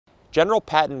General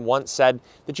Patton once said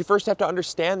that you first have to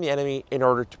understand the enemy in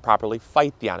order to properly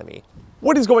fight the enemy.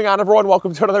 What is going on, everyone?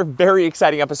 Welcome to another very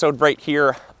exciting episode right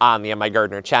here on the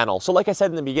MIgardener channel. So like I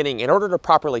said in the beginning, in order to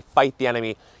properly fight the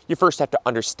enemy, you first have to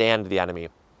understand the enemy.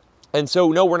 And so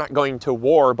no, we're not going to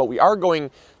war, but we are going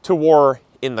to war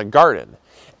in the garden.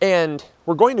 And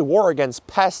we're going to war against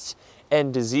pests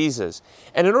and diseases.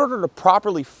 And in order to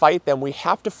properly fight them, we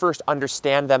have to first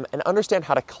understand them and understand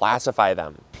how to classify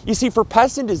them. You see, for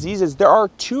pests and diseases, there are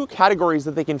two categories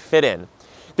that they can fit in.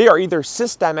 They are either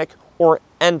systemic or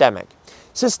endemic.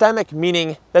 Systemic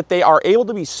meaning that they are able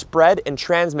to be spread and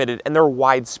transmitted and they're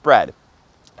widespread.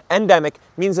 Endemic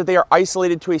means that they are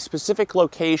isolated to a specific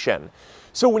location.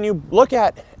 So when you look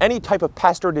at any type of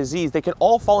pest or disease, they can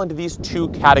all fall into these two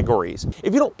categories.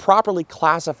 If you don't properly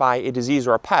classify a disease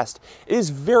or a pest, it is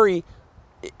very,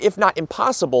 if not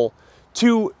impossible,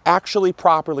 to actually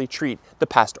properly treat the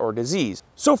pest or disease.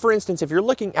 So for instance, if you're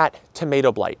looking at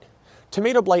tomato blight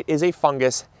is a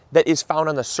fungus that is found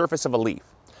on the surface of a leaf.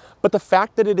 But the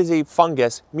fact that it is a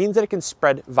fungus means that it can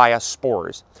spread via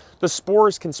spores. The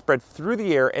spores can spread through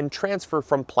the air and transfer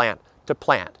from plant to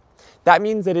plant. That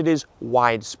means that it is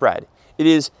widespread. It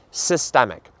is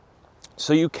systemic.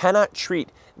 So you cannot treat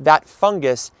that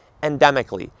fungus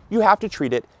endemically. You have to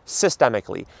treat it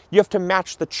systemically. You have to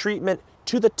match the treatment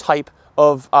to the type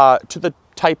of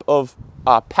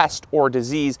pest or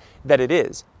disease that it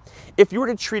is. If you were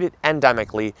to treat it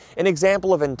endemically, an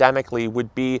example of endemically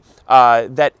would be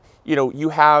that you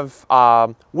have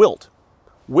wilt.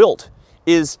 Wilt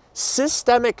is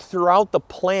systemic throughout the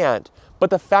plant, but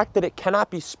the fact that it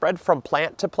cannot be spread from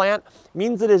plant to plant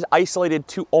means it is isolated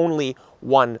to only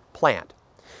one plant.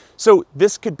 So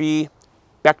this could be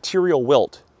bacterial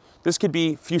wilt. This could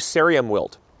be fusarium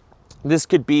wilt. This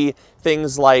could be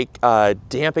things like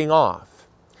damping off.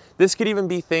 This could even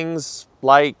be things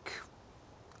like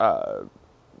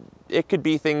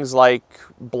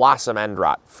blossom end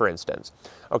rot, for instance.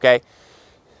 Okay,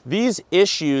 these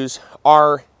issues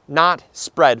are not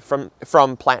spread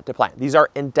from plant to plant. These are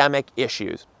endemic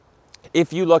issues.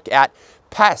 If you look at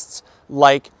pests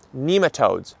like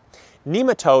nematodes,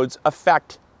 nematodes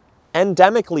affect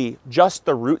endemically just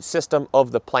the root system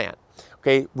of the plant.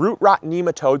 Okay, root rot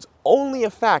nematodes only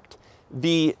affect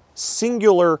the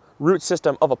singular root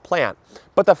system of a plant,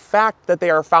 but the fact that they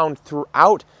are found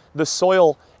throughout the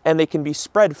soil and they can be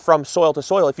spread from soil to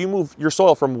soil. If you move your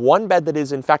soil from one bed that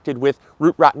is infected with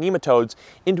root rot nematodes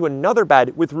into another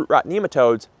bed with root rot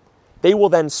nematodes, they will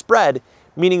then spread,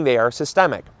 meaning they are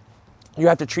systemic. You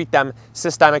have to treat them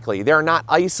systemically. They are not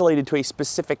isolated to a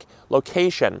specific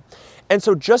location. And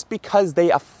so just because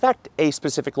they affect a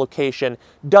specific location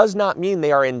does not mean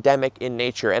they are endemic in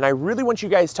nature. And I really want you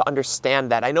guys to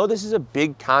understand that. I know this is a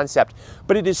big concept,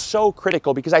 but it is so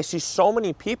critical because I see so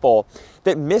many people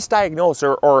that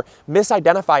misdiagnose or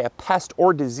misidentify a pest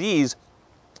or disease,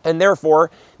 and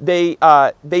therefore they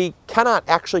cannot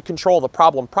actually control the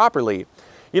problem properly.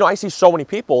 I see so many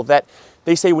people that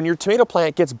they say when your tomato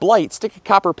plant gets blight, stick a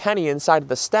copper penny inside of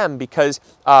the stem because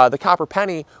the copper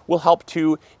penny will help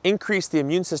to increase the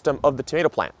immune system of the tomato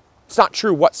plant. It's not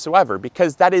true whatsoever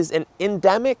because that is an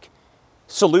endemic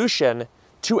solution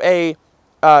to a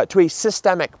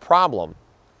systemic problem.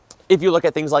 If you look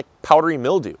at things like powdery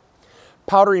mildew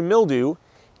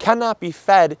cannot be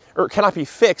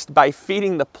fixed by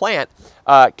feeding the plant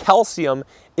calcium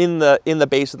in the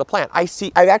base of the plant.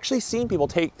 I've actually seen people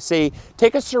take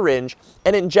a syringe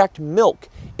and inject milk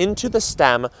into the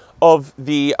stem of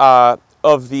the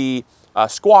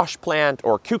squash plant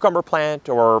or cucumber plant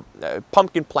or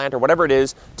pumpkin plant or whatever it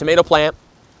is, tomato plant,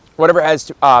 whatever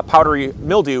has powdery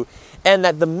mildew, and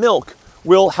that the milk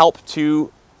will help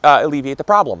to alleviate the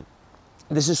problem.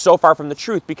 This is so far from the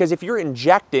truth because if you're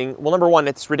injecting, well, number one,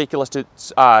 it's ridiculous to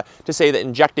say that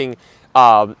injecting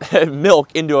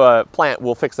milk into a plant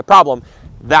will fix the problem.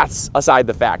 That's aside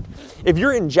the fact. If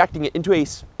you're injecting it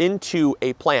into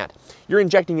a plant, you're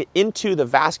injecting it into the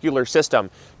vascular system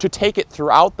to take it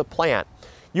throughout the plant.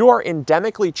 You are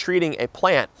endemically treating a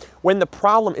plant when the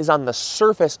problem is on the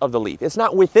surface of the leaf. It's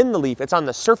not within the leaf, it's on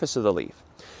the surface of the leaf.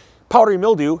 Powdery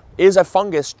mildew is a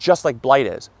fungus just like blight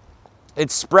is. It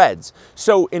spreads.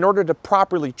 So in order to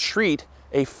properly treat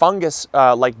a fungus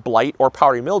like blight or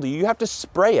powdery mildew, you have to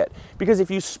spray it. Because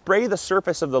if you spray the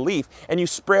surface of the leaf and you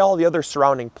spray all the other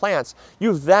surrounding plants,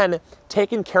 you've then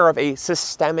taken care of a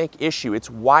systemic issue. It's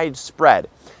widespread.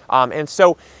 And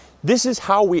so this is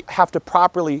how we have to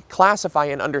properly classify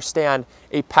and understand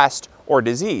a pest or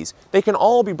disease. They can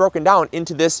all be broken down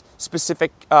into this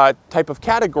specific type of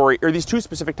category, or these two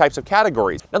specific types of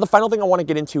categories. Now, the final thing I want to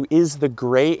get into is the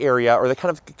gray area, or the kind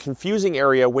of confusing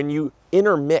area when you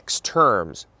intermix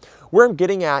terms. Where I'm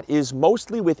getting at is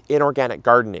mostly with inorganic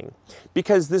gardening,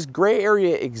 because this gray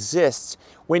area exists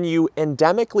when you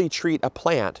endemically treat a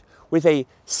plant with a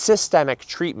systemic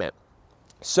treatment.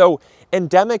 So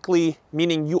endemically,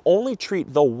 meaning you only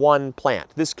treat the one plant.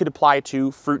 This could apply to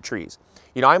fruit trees.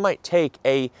 You know, I might take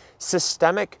a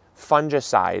systemic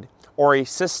fungicide or a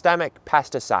systemic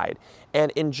pesticide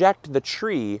and inject the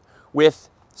tree with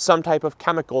some type of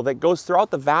chemical that goes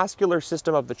throughout the vascular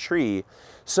system of the tree,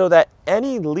 so that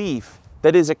any leaf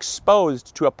that is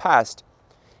exposed to a pest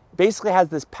basically has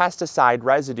this pesticide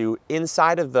residue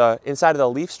inside of the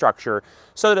leaf structure,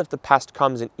 so that if the pest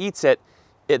comes and eats it,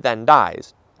 it then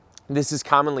dies. This is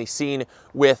commonly seen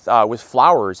with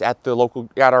flowers at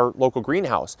our local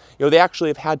greenhouse. You know, they actually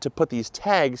have had to put these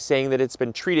tags saying that it's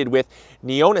been treated with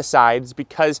neonicides,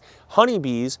 because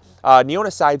honeybees,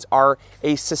 neonicides are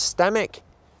a systemic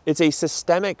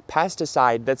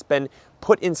pesticide that's been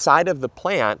put inside of the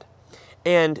plant,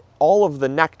 and all of the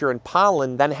nectar and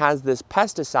pollen then has this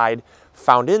pesticide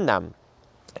found in them.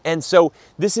 And so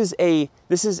this is a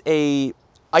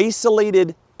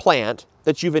isolated plant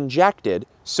that you've injected,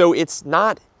 so it's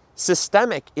not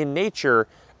systemic in nature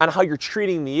on how you're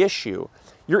treating the issue.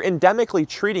 You're endemically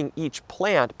treating each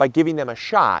plant by giving them a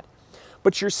shot,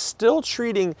 but you're still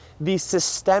treating the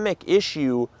systemic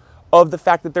issue of the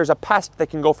fact that there's a pest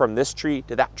that can go from this tree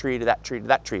to that tree to that tree to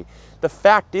that tree. The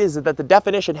fact is that the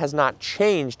definition has not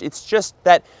changed. It's just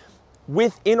that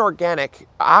with inorganic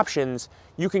options,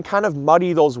 you can kind of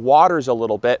muddy those waters a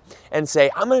little bit and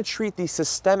say, I'm going to treat the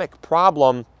systemic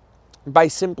problem by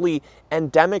simply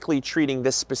endemically treating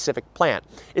this specific plant.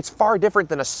 It's far different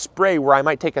than a spray, where I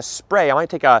might take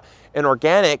an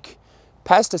organic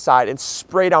pesticide and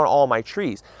spray down all my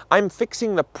trees. I'm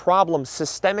fixing the problem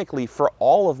systemically for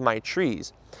all of my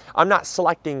trees. I'm not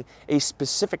selecting a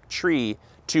specific tree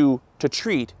to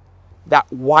treat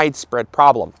that widespread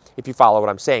problem, if you follow what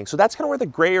I'm saying. So that's kind of where the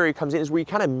gray area comes in, is where you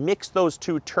kind of mix those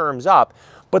two terms up,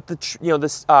 but the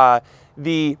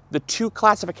two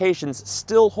classifications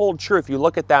still hold true if you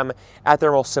look at them at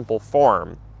their most simple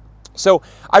form. So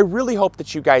I really hope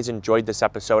that you guys enjoyed this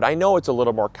episode. I know it's a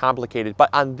little more complicated, but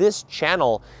on this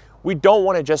channel, we don't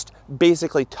want to just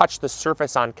basically touch the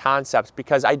surface on concepts,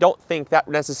 because I don't think that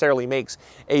necessarily makes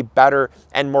a better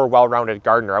and more well-rounded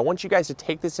gardener. I want you guys to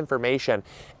take this information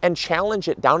and challenge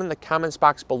it down in the comments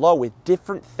box below with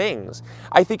different things.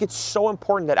 I think it's so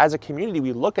important that as a community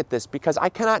we look at this, because I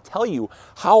cannot tell you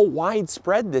how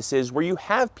widespread this is, where you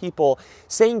have people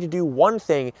saying to do one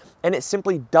thing and it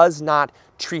simply does not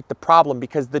treat the problem,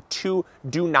 because the two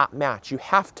do not match. You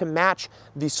have to match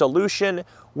the solution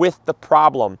with the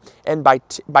problem, and by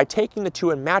taking the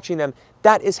two and matching them,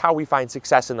 that is how we find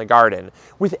success in the garden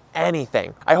with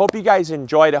anything. I hope you guys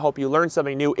enjoyed. I hope you learned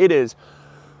something new. It is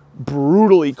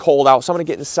brutally cold out, so I'm gonna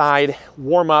get inside,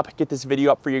 warm up, get this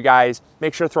video up for you guys.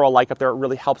 Make sure to throw a like up there. It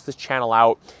really helps this channel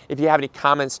out. If you have any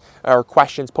comments or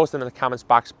questions, post them in the comments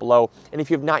box below. And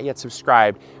if you have not yet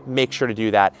subscribed, make sure to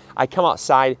do that. I come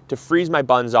outside to freeze my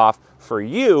buns off for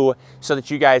you, so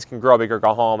that you guys can grow big or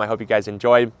go home. I hope you guys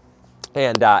enjoyed.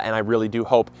 And I really do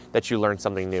hope that you learned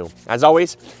something new. As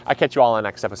always, I'll catch you all on the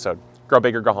next episode. Grow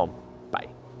big or go home.